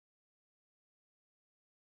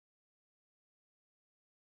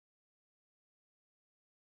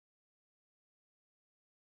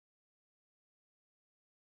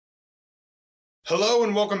Hello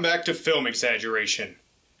and welcome back to Film Exaggeration.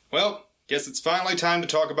 Well, guess it's finally time to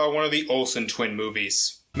talk about one of the Olson Twin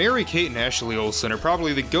movies. Mary-Kate and Ashley Olsen are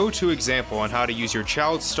probably the go-to example on how to use your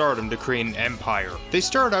child's stardom to create an empire. They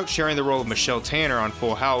started out sharing the role of Michelle Tanner on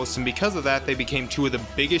Full House, and because of that they became two of the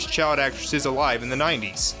biggest child actresses alive in the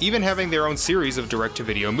 90s, even having their own series of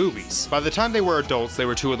direct-to-video movies. By the time they were adults, they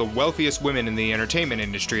were two of the wealthiest women in the entertainment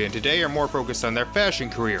industry, and today are more focused on their fashion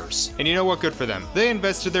careers. And you know what, good for them. They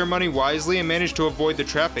invested their money wisely and managed to avoid the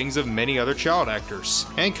trappings of many other child actors,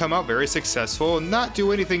 and come out very successful and not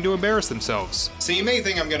do anything to embarrass themselves. So you may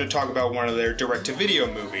think I'm going to talk about one of their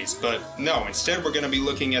direct-to-video movies, but no, instead we're going to be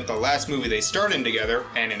looking at the last movie they starred in together,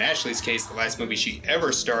 and in Ashley's case, the last movie she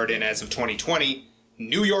ever starred in as of 2020,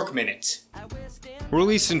 New York Minute.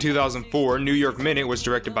 Released in 2004, New York Minute was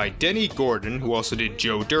directed by Denny Gordon, who also did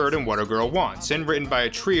Joe Dirt and What a Girl Wants, and written by a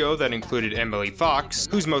trio that included Emily Fox,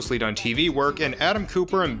 who's mostly done TV work, and Adam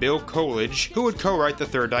Cooper and Bill Coolidge, who would co-write the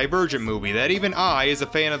third Divergent movie that even I, as a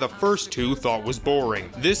fan of the first two, thought was boring.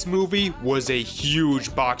 This movie was a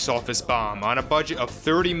huge box office bomb. On a budget of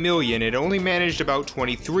 $30 million, it only managed about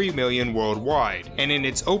 $23 million worldwide, and in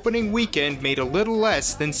its opening weekend made a little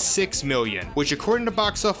less than $6 million, which according to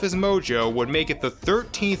Box Office Mojo would make it the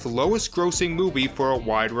 13th lowest grossing movie for a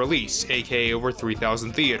wide release, aka over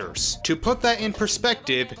 3,000 theaters. To put that in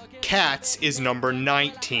perspective, Cats is number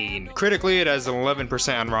 19. Critically, it has an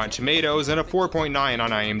 11% on Rotten Tomatoes and a 4.9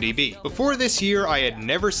 on IMDb. Before this year, I had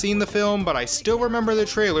never seen the film, but I still remember the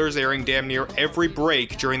trailers airing damn near every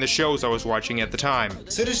break during the shows I was watching at the time.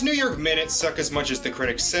 So does New York Minute suck as much as the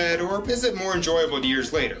critics said, or is it more enjoyable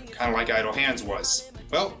years later, kinda like Idle Hands was?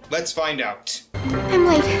 Well, let's find out. I'm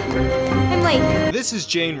late. This is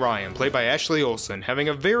Jane Ryan, played by Ashley Olsen, having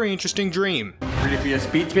a very interesting dream. Ready for your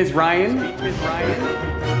speech, Miss Ryan?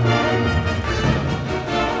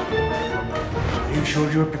 Are you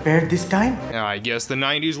sure you were prepared this time? I guess the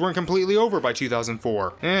 90s weren't completely over by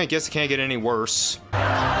 2004. I guess it can't get any worse. What?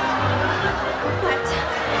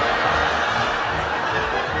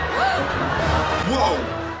 Whoa!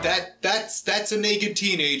 That's a naked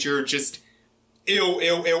teenager, just Ew.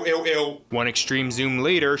 One extreme zoom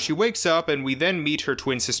later, she wakes up and we then meet her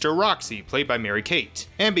twin sister Roxy, played by Mary-Kate.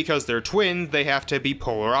 And because they're twins, they have to be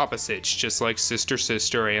polar opposites, just like Sister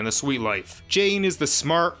and The Sweet Life. Jane is the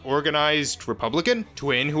smart, organized Republican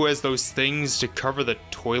twin who has those things to cover the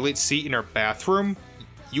toilet seat in her bathroom.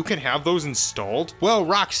 You can have those installed? Well,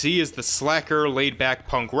 Roxy is the slacker, laid-back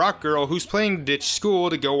punk rock girl who's planning to ditch school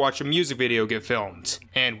to go watch a music video get filmed.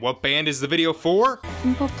 And what band is the video for?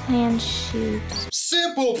 Simple Plan shoots.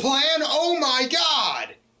 Simple Plan? Oh my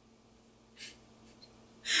god!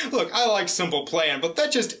 Look, I like Simple Plan, but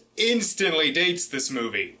that just instantly dates this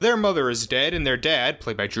movie. Their mother is dead, and their dad,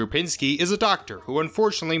 played by Drew Pinsky, is a doctor who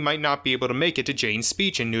unfortunately might not be able to make it to Jane's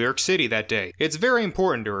speech in New York City that day. It's very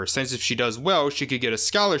important to her, since if she does well, she could get a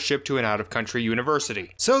scholarship to an out-of-country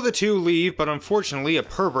university. So the two leave, but unfortunately a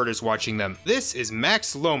pervert is watching them. This is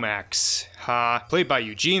Max Lomax. Played by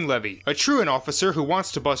Eugene Levy, a truant officer who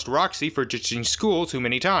wants to bust Roxy for ditching school too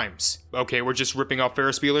many times. Okay, we're just ripping off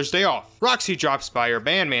Ferris Bueller's Day Off. Roxy drops by her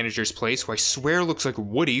band manager's place, who I swear looks like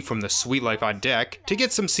Woody from The Sweet Life on Deck, to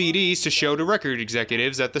get some CDs to show to record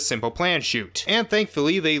executives at the Simple Plan shoot. And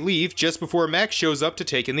thankfully, they leave just before Max shows up to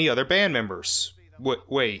take in the other band members.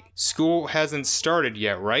 Wait, school hasn't started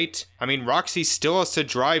yet, right? I mean, Roxy still has to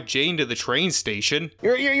drive Jane to the train station.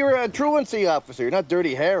 You're a truancy officer, you're not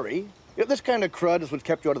Dirty Harry. You know, this kind of crud is what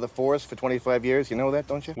kept you out of the force for 25 years, you know that,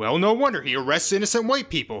 don't you? Well, no wonder he arrests innocent white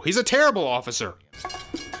people. He's a terrible officer.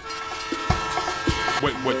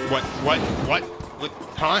 Wait, what?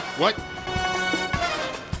 Huh? What?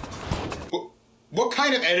 What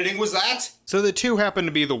kind of editing was that? So the two happen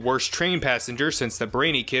to be the worst train passengers since the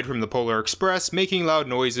brainy kid from the Polar Express, making loud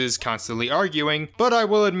noises, constantly arguing, but I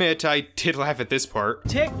will admit I did laugh at this part.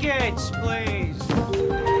 Tickets, please.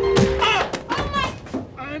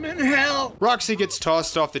 I'm in hell. Roxy gets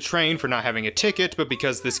tossed off the train for not having a ticket, but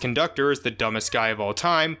because this conductor is the dumbest guy of all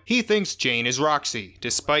time, he thinks Jane is Roxy,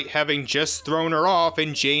 despite having just thrown her off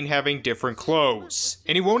and Jane having different clothes.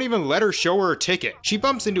 And he won't even let her show her a ticket. She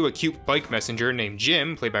bumps into a cute bike messenger named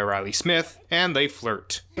Jim, played by Riley Smith, and they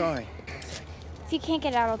flirt. Sorry. If you can't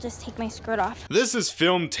get out, I'll just take my skirt off. This is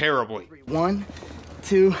filmed terribly. 1,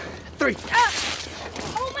 2, 3.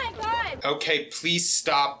 Oh my god! Okay, please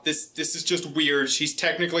stop. This is just weird. She's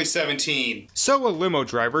technically 17. So a limo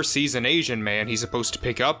driver sees an Asian man he's supposed to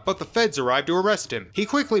pick up, but the feds arrive to arrest him. He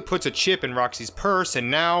quickly puts a chip in Roxy's purse,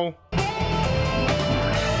 and now...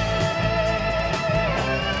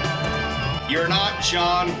 You're not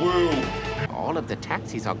John Woo. All of the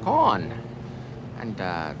taxis are gone. And,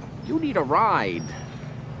 you need a ride.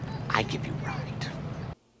 I give you a ride.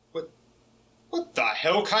 What the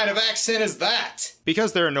hell kind of accent is that?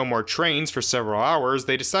 Because there are no more trains for several hours,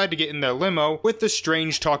 they decide to get in their limo with the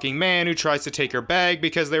strange talking man who tries to take her bag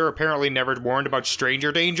because they were apparently never warned about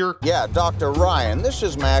stranger danger. Yeah, Dr. Ryan, this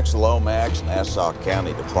is Max Lomax, Nassau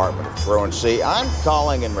County Department of Truancy. I'm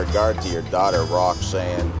calling in regard to your daughter,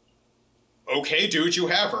 Roxanne. Okay, dude, you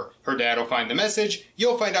have her. Her dad will find the message,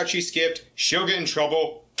 you'll find out she skipped, she'll get in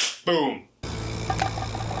trouble. Boom.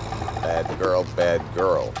 Bad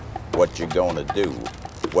girl. What you gonna do?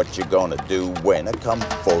 What you gonna do when I come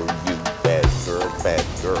for you? Bad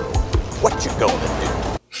girl. What you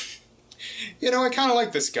gonna do? You know, I kinda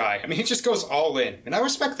like this guy. I mean, he just goes all in, and I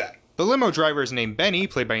respect that. The limo driver is named Benny,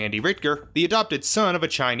 played by Andy Rittger, the adopted son of a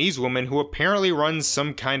Chinese woman who apparently runs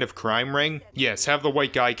some kind of crime ring. Yes, have the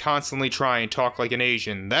white guy constantly try and talk like an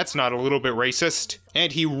Asian. That's not a little bit racist.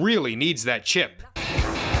 And he really needs that chip.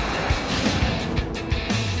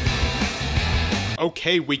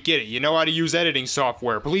 Okay, we get it. You know how to use editing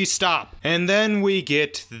software. Please stop. And then we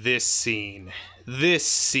get this scene. This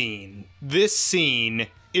scene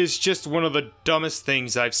is just one of the dumbest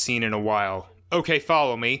things I've seen in a while. Okay,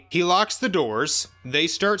 follow me. He locks the doors. They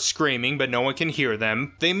start screaming, but no one can hear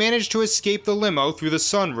them. They manage to escape the limo through the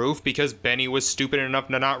sunroof because Benny was stupid enough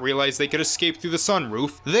to not realize they could escape through the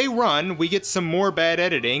sunroof. They run, we get some more bad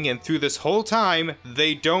editing, and through this whole time,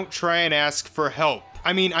 they don't try and ask for help.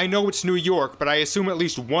 I mean, I know it's New York, but I assume at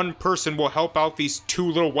least one person will help out these two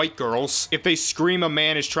little white girls if they scream a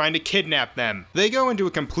man is trying to kidnap them. They go into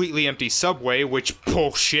a completely empty subway, which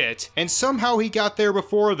bullshit, and somehow he got there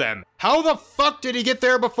before them. How the fuck did he get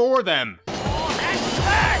there before them?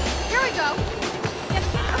 Here we go.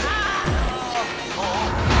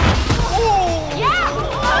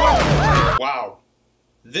 Yeah! Wow.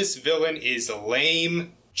 This villain is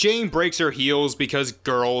lame. Jane breaks her heels because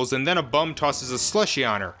girls, and then a bum tosses a slushie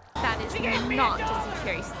on her. That is not just a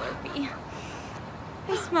cherry Slurpee.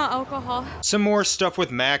 I smell alcohol. Some more stuff with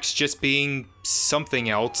Max just being something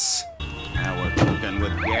else. Now we're cooking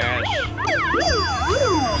with gas.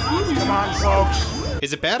 Come on, folks.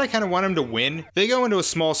 Is it bad I kind of want him to win? They go into a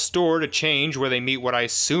small store to change where they meet what I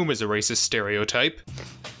assume is a racist stereotype.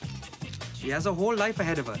 She has a whole life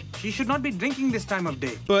ahead of her. She should not be drinking this time of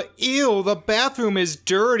day. But ew, the bathroom is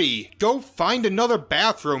dirty. Go find another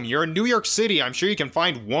bathroom. You're in New York City. I'm sure you can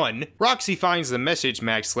find one. Roxy finds the message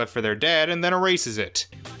Max left for their dad and then erases it.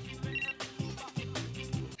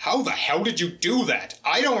 How the hell did you do that?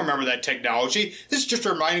 I don't remember that technology. This just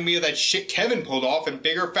reminded me of that shit Kevin pulled off in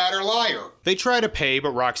Bigger, Fatter, Liar. They try to pay, but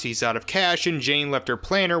Roxy's out of cash and Jane left her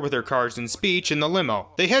planner with her cards and speech in the limo.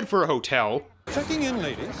 They head for a hotel. Checking in,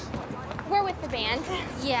 ladies. We're with the band.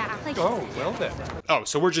 Yeah. Like Oh, well then. Oh,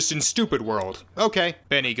 so we're just in stupid world. Okay.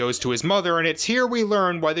 Benny goes to his mother, and it's here we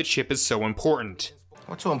learn why the chip is so important.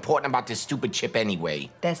 What's so important about this stupid chip anyway?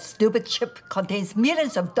 That stupid chip contains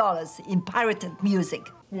millions of dollars in pirated music.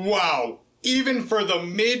 Wow. Even for the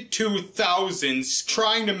mid-2000s,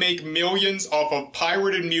 trying to make millions off of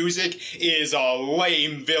pirated music is a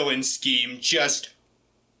lame villain scheme. Just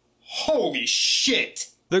holy shit.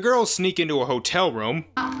 The girls sneak into a hotel room.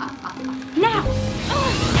 now.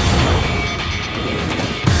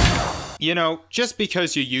 You know, just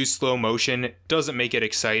because you use slow motion doesn't make it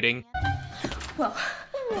exciting. Well.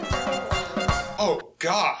 Oh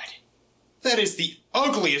God. That is the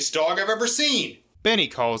ugliest dog I've ever seen. Benny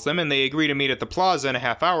calls them and they agree to meet at the plaza in a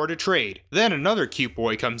half hour to trade. Then another cute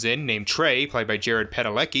boy comes in named Trey, played by Jared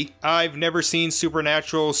Padalecki. I've never seen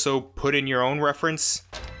Supernatural, so put in your own reference.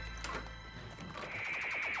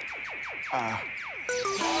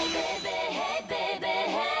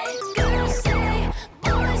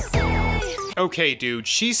 Okay, dude,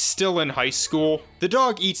 she's still in high school. The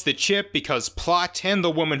dog eats the chip because Plot and the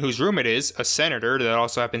woman whose room it is, a senator that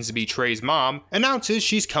also happens to be Trey's mom, announces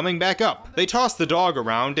she's coming back up. They toss the dog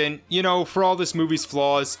around and, you know, for all this movie's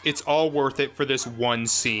flaws, it's all worth it for this one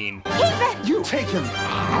scene. You take him.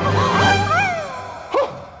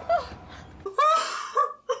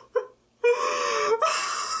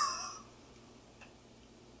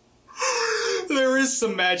 There is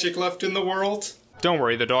some magic left in the world. Don't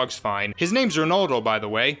worry, the dog's fine. His name's Ronaldo, by the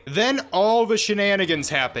way. Then all the shenanigans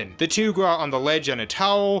happen. The two go out on the ledge on a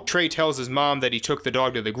towel. Trey tells his mom that he took the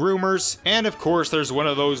dog to the groomers. And of course, there's one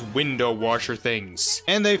of those window washer things.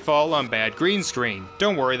 And they fall on bad green screen.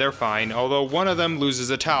 Don't worry, they're fine, although one of them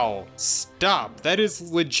loses a towel. Stop, that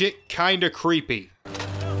is legit kinda creepy.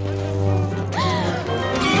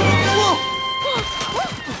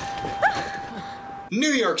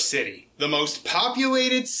 New York City, the most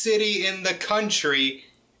populated city in the country,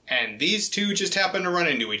 and these two just happen to run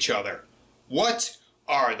into each other. What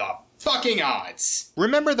are the fucking odds?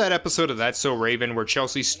 Remember that episode of That's So Raven where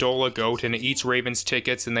Chelsea stole a goat and it eats Raven's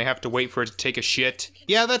tickets and they have to wait for it to take a shit?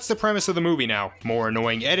 Yeah, that's the premise of the movie now. More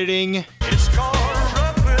annoying editing. It's called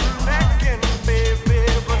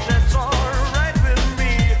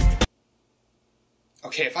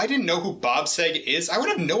okay, if I didn't know who Bob Seg is, I would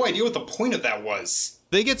have no idea what the point of that was.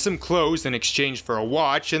 They get some clothes in exchange for a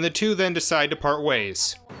watch, and the two then decide to part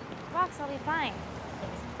ways. Rox, I'll be fine.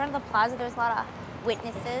 In front of the plaza, there's a lot of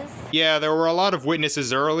witnesses. Yeah, there were a lot of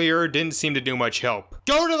witnesses earlier, didn't seem to do much help.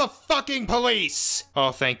 Go to the fucking police!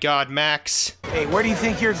 Oh, thank God, Max. Hey, where do you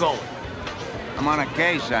think you're going? I'm on a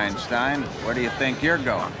case, Einstein. Where do you think you're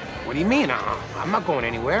going? What do you mean? I'm not going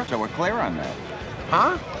anywhere. So we're clear on that.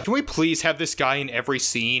 Huh? Can we please have this guy in every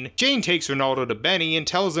scene? Jane takes Ronaldo to Benny and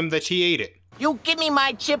tells him that she ate it. You give me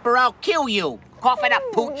my chip or I'll kill you. Cough it up,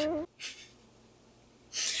 pooch.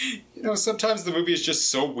 You know, sometimes the movie is just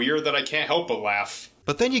so weird that I can't help but laugh.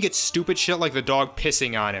 But then you get stupid shit like the dog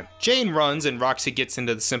pissing on him. Jane runs and Roxy gets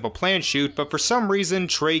into the Simple Plan shoot, but for some reason,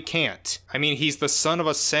 Trey can't. I mean, he's the son of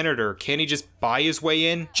a senator. Can't he just buy his way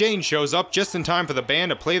in? Jane shows up just in time for the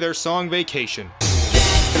band to play their song Vacation.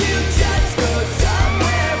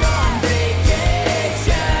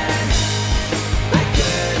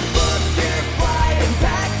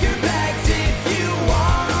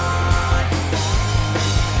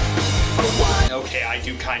 Okay, I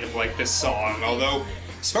do kind of like this song, although,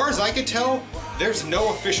 as far as I could tell, there's no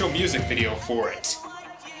official music video for it.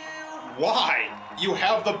 Why? You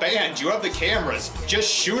have the band, you have the cameras, just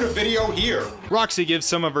shoot a video here. Roxy gives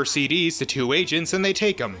some of her CDs to two agents and they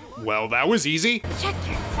take them. Well, that was easy. Check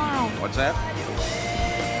your phone. What's that?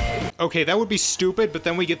 Okay, that would be stupid, but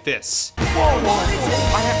then we get this. Whoa, whoa,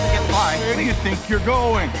 whoa. I have to get by. Where do you think you're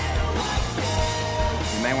going?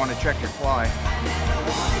 You may want to check your fly.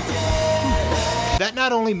 That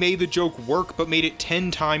not only made the joke work, but made it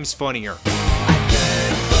 10 times funnier.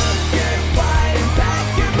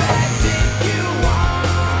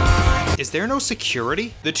 Is there no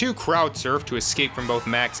security? The two crowd surf to escape from both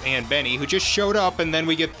Max and Benny, who just showed up, and then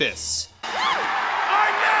we get this.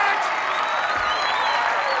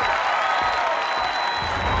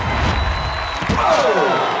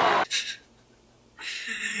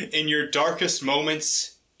 In your darkest moments,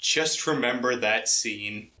 just remember that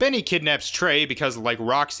scene. Benny kidnaps Trey because, like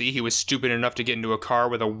Roxy, he was stupid enough to get into a car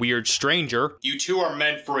with a weird stranger. You two are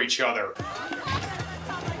meant for each other.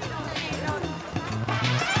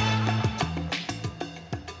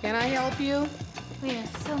 Can I help you? We are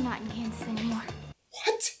so not in Kansas anymore.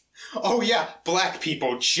 What? Oh yeah, black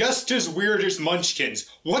people, just as weird as munchkins.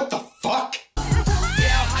 What the fuck?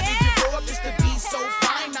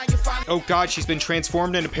 Oh god, she's been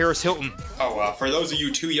transformed into Paris Hilton. Oh, for those of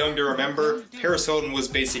you too young to remember, Paris Hilton was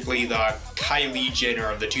basically the Kylie Jenner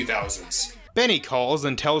of the 2000s. Benny calls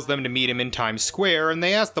and tells them to meet him in Times Square, and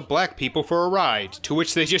they ask the black people for a ride, to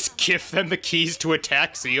which they just give them the keys to a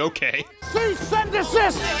taxi, okay. Cease and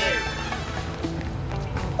desist!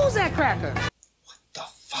 Who's that cracker? What the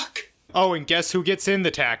fuck? Oh, and guess who gets in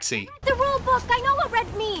the taxi? The rule book, I know what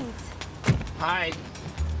red means. Hi.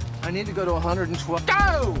 I need to go to 112.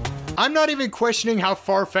 Go! I'm not even questioning how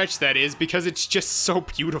far-fetched that is because it's just so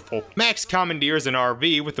beautiful. Max commandeers an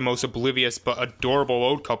RV with the most oblivious but adorable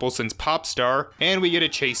old couple since Popstar, and we get a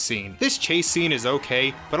chase scene. This chase scene is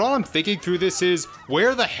okay, but all I'm thinking through this is,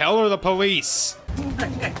 where the hell are the police?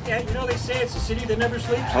 Yeah, you know they say it's a city that never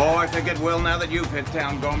sleeps? Oh, I think it will now that you've hit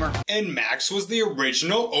town, Gomer. And Max was the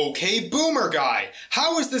original OK Boomer guy.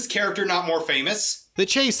 How is this character not more famous? The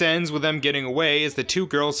chase ends with them getting away as the two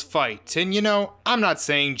girls fight, and you know, I'm not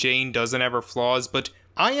saying Jane doesn't have her flaws, but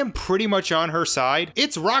I am pretty much on her side.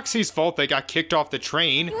 It's Roxy's fault they got kicked off the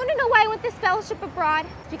train. You wanna know why I went this fellowship abroad?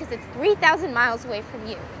 It's because it's 3,000 miles away from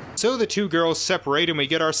you. So the two girls separate and we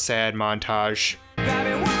get our sad montage.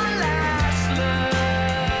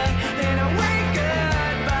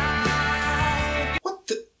 What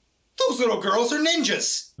the? Those little girls are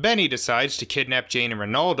ninjas! Benny decides to kidnap Jane and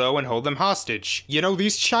Ronaldo and hold them hostage. You know,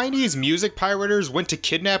 these Chinese music pirators went to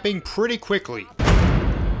kidnapping pretty quickly.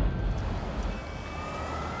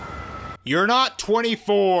 You're not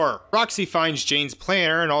 24! Roxy finds Jane's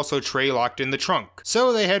planner and also Trey locked in the trunk.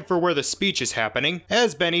 So they head for where the speech is happening.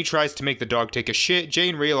 As Benny tries to make the dog take a shit,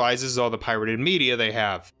 Jane realizes all the pirated media they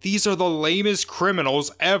have. These are the lamest criminals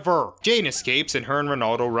ever! Jane escapes and her and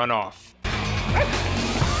Ronaldo run off.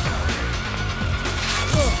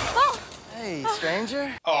 Hey,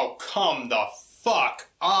 stranger. Oh, come the fuck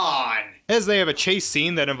on! As they have a chase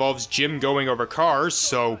scene that involves Jim going over cars,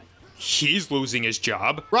 so he's losing his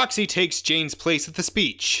job. Roxy takes Jane's place at the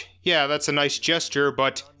speech. Yeah, that's a nice gesture,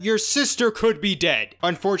 but your sister could be dead.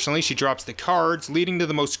 Unfortunately, she drops the cards, leading to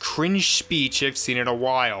the most cringe speech I've seen in a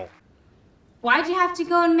while. Why'd you have to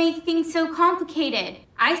go and make things so complicated?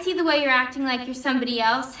 I see the way you're acting like you're somebody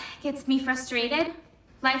else. Gets me frustrated.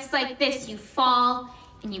 Life's like this. You fall,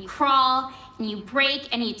 and you crawl, and you break,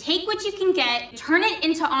 and you take what you can get, turn it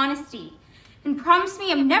into honesty, and promise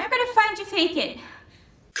me I'm never gonna find you fake it.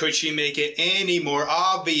 Could she make it any more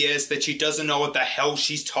obvious that she doesn't know what the hell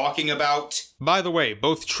she's talking about? By the way,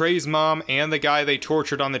 both Trey's mom and the guy they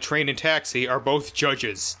tortured on the train and taxi are both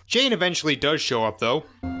judges. Jane eventually does show up though.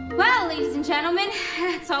 Well, ladies and gentlemen,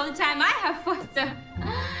 that's all the time I have for you.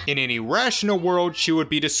 In any rational world, she would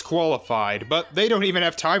be disqualified, but they don't even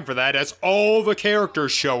have time for that as all the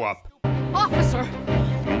characters show up. Officer!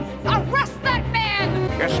 Arrest that man!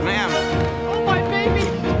 Yes, ma'am. Oh, my baby!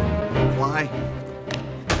 Why?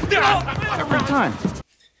 Every time.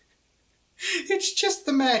 It's just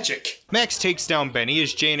the magic. Max takes down Benny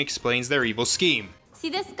as Jane explains their evil scheme. See,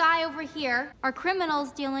 this guy over here are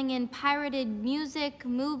criminals dealing in pirated music,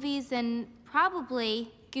 movies, and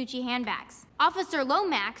probably Gucci handbags. Officer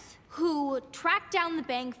Lomax, who tracked down the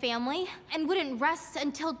Bang family and wouldn't rest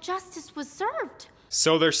until justice was served.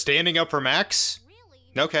 So they're standing up for Max?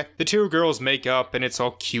 Okay. The two girls make up and it's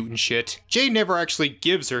all cute and shit. Jane never actually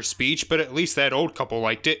gives her speech, but at least that old couple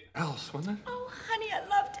liked it. Else, wasn't it? Oh, honey, I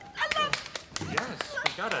loved it. I loved it. Yes,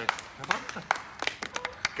 we gotta, come on.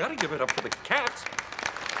 Gotta give it up for the cats.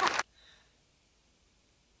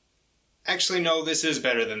 Actually, no, this is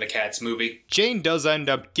better than the Cats movie. Jane does end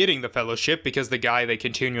up getting the fellowship because the guy they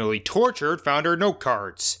continually tortured found her note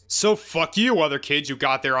cards. So fuck you, other kids who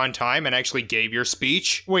got there on time and actually gave your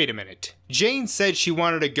speech. Wait a minute. Jane said she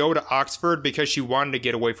wanted to go to Oxford because she wanted to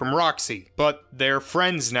get away from Roxy. But they're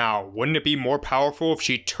friends now. Wouldn't it be more powerful if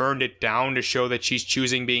she turned it down to show that she's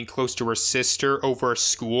choosing being close to her sister over a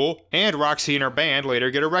school? And Roxy and her band later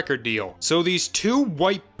get a record deal. So these two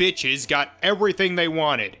white bitches got everything they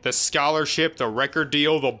wanted. The scholarship, the record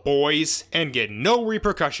deal, the boys, and get no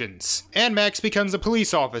repercussions. And Max becomes a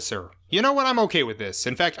police officer. You know what, I'm okay with this.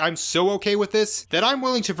 In fact, I'm so okay with this that I'm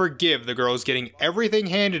willing to forgive the girls getting everything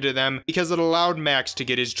handed to them because it allowed Max to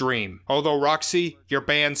get his dream. Although, Roxy, your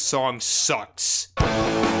band's song sucks.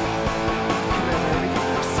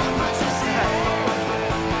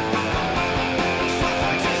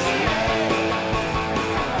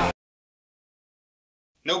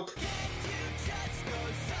 Nope.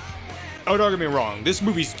 Oh, don't get me wrong, this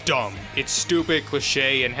movie's dumb. It's stupid,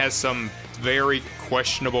 cliche, and has some very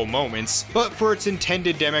questionable moments, but for its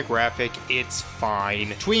intended demographic, it's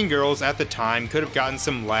fine. Tween girls at the time could have gotten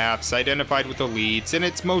some laughs, identified with the leads, and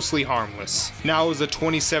it's mostly harmless. Now, as a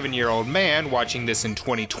 27-year-old man watching this in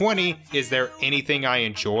 2020, is there anything I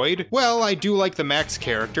enjoyed? Well, I do like the Max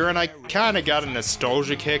character, and I kinda got a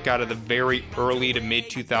nostalgia kick out of the very early to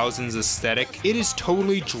mid-2000s aesthetic. It is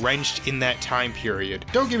totally drenched in that time period.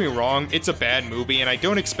 Don't get me wrong, it's a bad movie, and I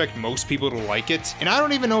don't expect most people to like it, and I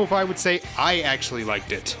don't even know if I would say I actually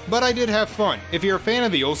liked it. But I did have fun. If you're a fan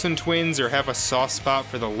of the Olson Twins or have a soft spot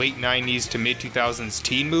for the late 90s to mid 2000s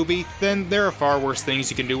teen movie, then there are far worse things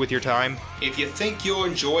you can do with your time. If you think you'll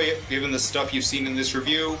enjoy it, given the stuff you've seen in this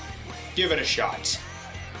review, give it a shot.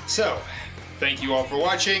 So, thank you all for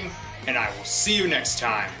watching, and I will see you next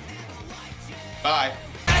time. Bye.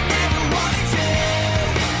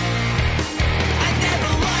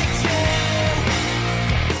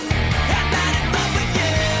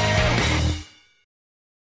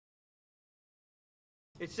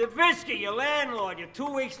 It's Zabriskie, your landlord. You're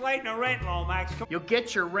 2 weeks late in the rent, Lomax. You'll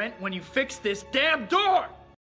get your rent when you fix this damn door!